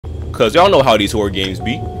Cause y'all know how these horror games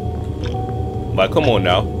be. Like, come on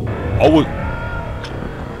now. Oh,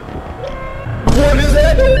 what is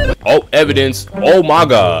that? Oh, evidence. Oh my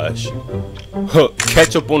gosh. Huh,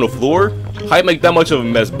 ketchup on the floor? How you make that much of a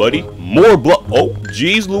mess, buddy? More blood. Oh,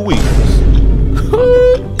 jeez Louise.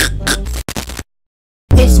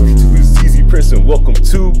 This is Easy Prince and welcome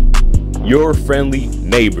to your friendly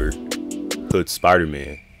neighbor, Hood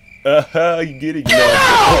Spider-Man. You get it? You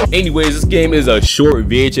know. Anyways, this game is a short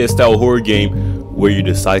VHS style horror game where you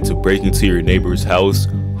decide to break into your neighbor's house,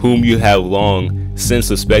 whom you have long since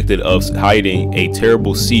suspected of hiding a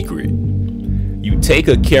terrible secret. You take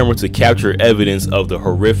a camera to capture evidence of the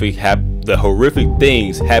horrific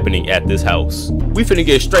things happening at this house. We finna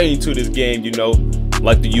get straight into this game, you know,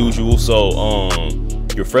 like the usual. So,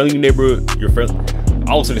 your friendly neighbor,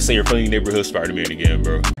 I was gonna say your friendly neighborhood Spider-Man again,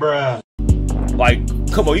 bro. Bruh. Like,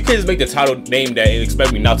 come on, you can't just make the title name that and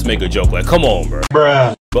expect me not to make a joke. Like, come on, bro.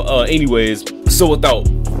 Bruh. But anyways, so without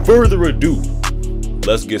further ado,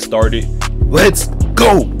 let's get started. Let's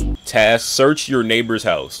go. Task: search your neighbor's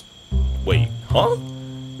house. Wait, huh?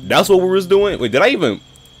 That's what we was doing? Wait, did I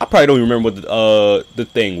probably don't even remember what the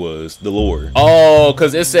thing was, the lore. Oh,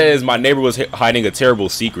 cause it says my neighbor was hiding a terrible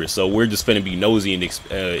secret, so we're just finna be nosy and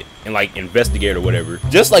like investigate or whatever.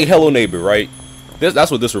 Just like Hello Neighbor, right? That's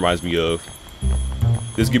what this reminds me of.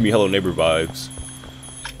 This give me Hello Neighbor vibes.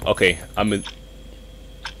 Okay, I'm in.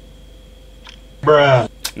 Bruh.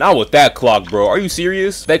 Not with that clock, bro. Are you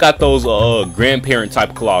serious? They got those grandparent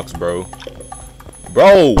type clocks, bro.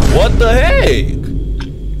 Bro, what the heck?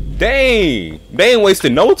 Dang, they ain't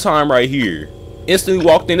wasting no time right here. Instantly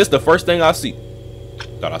walked in. This is the first thing I see.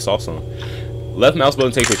 Thought I saw something. Left mouse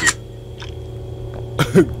button, take picture.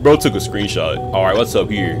 Bro took a screenshot. All right, what's up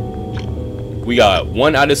here? We got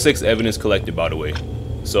 1 out of 6 evidence collected, by the way.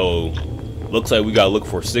 So looks like we gotta look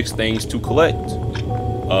for 6 things to collect.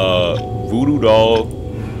 Voodoo doll.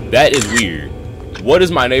 That is weird. What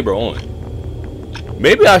is my neighbor on?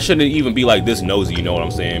 Maybe I shouldn't even be like this nosy, you know what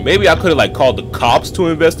I'm saying? Maybe I could have like called the cops to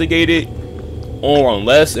investigate it. Or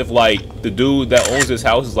unless if like the dude that owns this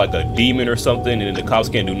house is like a demon or something and then the cops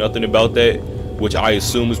can't do nothing about that, which I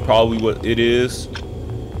assume is probably what it is.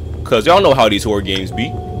 Cause y'all know how these horror games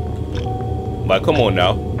be. Like, come on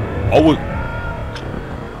now. Oh, what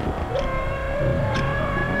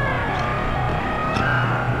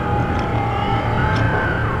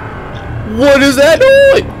is that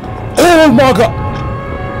doing? Oh my god.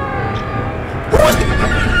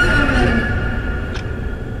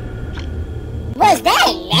 Was that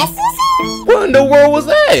necessary? What in the world was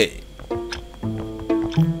that?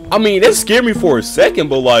 I mean, that scared me for a second,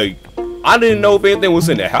 but like, I didn't know if anything was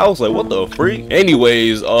in the house. Like, what the freak?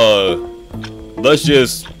 Anyways, let's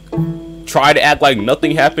just try to act like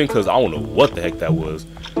nothing happened, cause I don't know what the heck that was.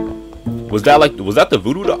 Was that the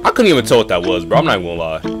voodoo doll? I couldn't even tell what that was, bro. I'm not even gonna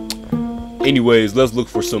lie. Anyways, let's look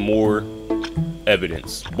for some more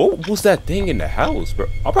evidence. What was that thing in the house, bro?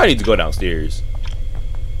 I'll probably need to go downstairs.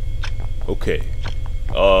 Okay.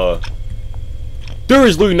 There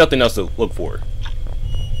is literally nothing else to look for.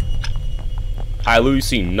 I literally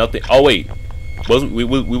see nothing. Oh wait, we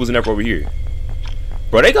wasn't ever over here,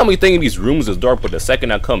 bro. They got me thinking these rooms is dark, but the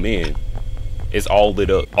second I come in, it's all lit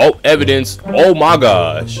up. Oh, evidence. Oh my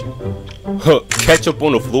gosh. Huh, ketchup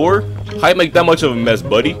on the floor? How you make that much of a mess,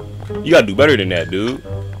 buddy? You gotta do better than that, dude.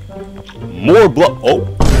 More blood. Oh,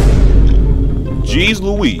 jeez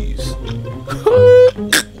Louise.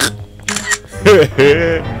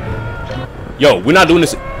 Yo, we're not doing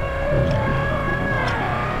this.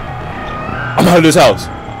 I'm out of this house.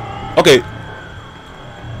 Okay.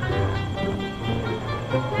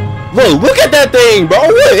 Look at that thing, bro.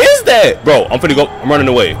 What is that? Bro, I'm finna go. I'm running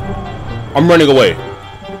away. I'm running away.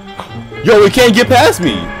 Yo, it can't get past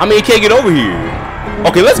me. I mean, it can't get over here.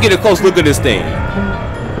 Okay, let's get a close look at this thing.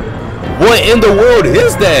 What in the world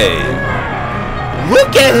is that?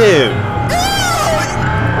 Look at him.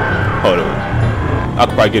 Hold on. I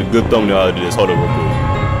could probably get a good thumbnail out of this. Hold on real quick.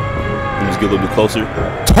 Let me just get a little bit closer.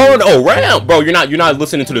 Turn around, bro. You're not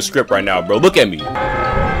listening to the script right now, bro. Look at me.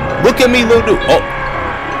 Look at me, little dude. Oh,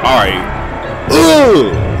 all right.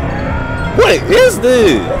 Ugh. What is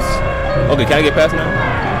this? Okay, can I get past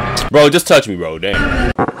now? Bro, just touch me, bro.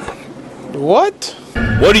 Damn. What?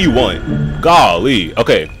 What do you want? Golly.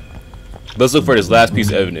 Okay. Let's look for this last piece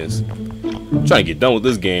of evidence. I'm trying to get done with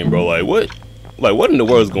this game, bro. Like what? Like what in the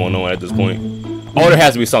world is going on at this point? Oh, there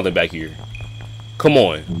has to be something back here. Come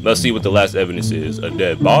on. Let's see what the last evidence is. A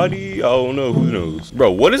dead body? I don't know. Who knows?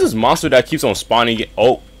 Bro, what is this monster that keeps on spawning?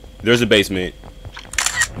 Oh, there's a basement.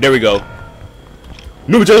 There we go.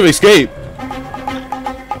 No, just escape.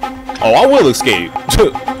 Oh, I will escape.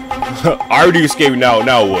 I already escaped.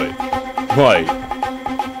 Now what? Like,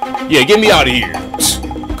 yeah, get me out of here.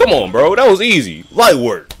 Come on, bro. That was easy. Light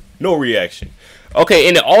work. No reaction. Okay,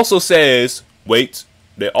 and it also says, wait,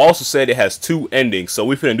 they also said it has 2 endings, so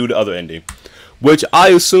we finna do the other ending, which I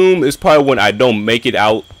assume is probably when I don't make it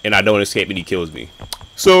out and I don't escape and he kills me.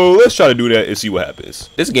 So let's try to do that and see what happens.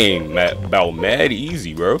 This game about mad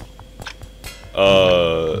easy, bro.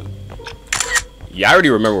 Yeah, I already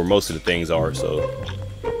remember where most of the things are, so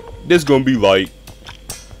this gonna be light.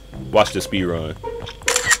 Watch the speed run.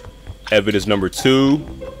 Evidence number 2.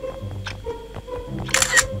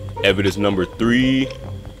 Evidence number 3.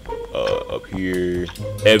 Up here.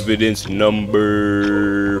 Evidence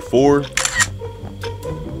number 4.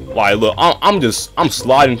 Like, look, I'm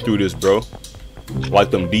sliding through this, bro.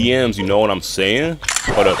 Like them DMs, you know what I'm saying?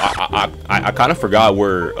 Hold up, I kind of forgot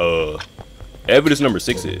where evidence number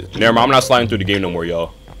 6 is. Never mind, I'm not sliding through the game no more,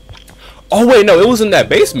 y'all. Oh wait, no, it was in that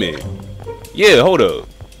basement. Yeah, hold up.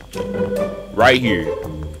 Right here.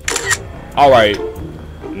 All right,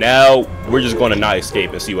 now we're just gonna not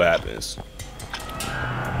escape and see what happens.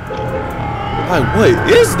 Like, what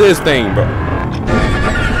is this thing, bro?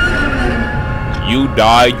 You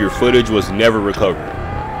died, your footage was never recovered.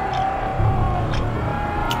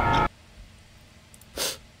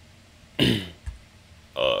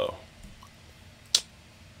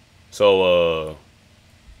 So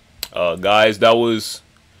guys, that was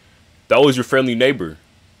your friendly neighbor,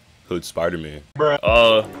 Hood Spider-Man.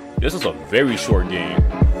 This is a very short game,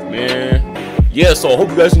 man. Yeah, so I hope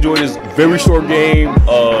you guys enjoyed this very short game.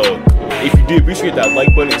 If you did, be sure to hit that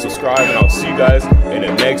like button and subscribe, and I'll see you guys in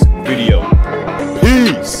the next video.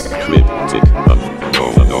 Peace.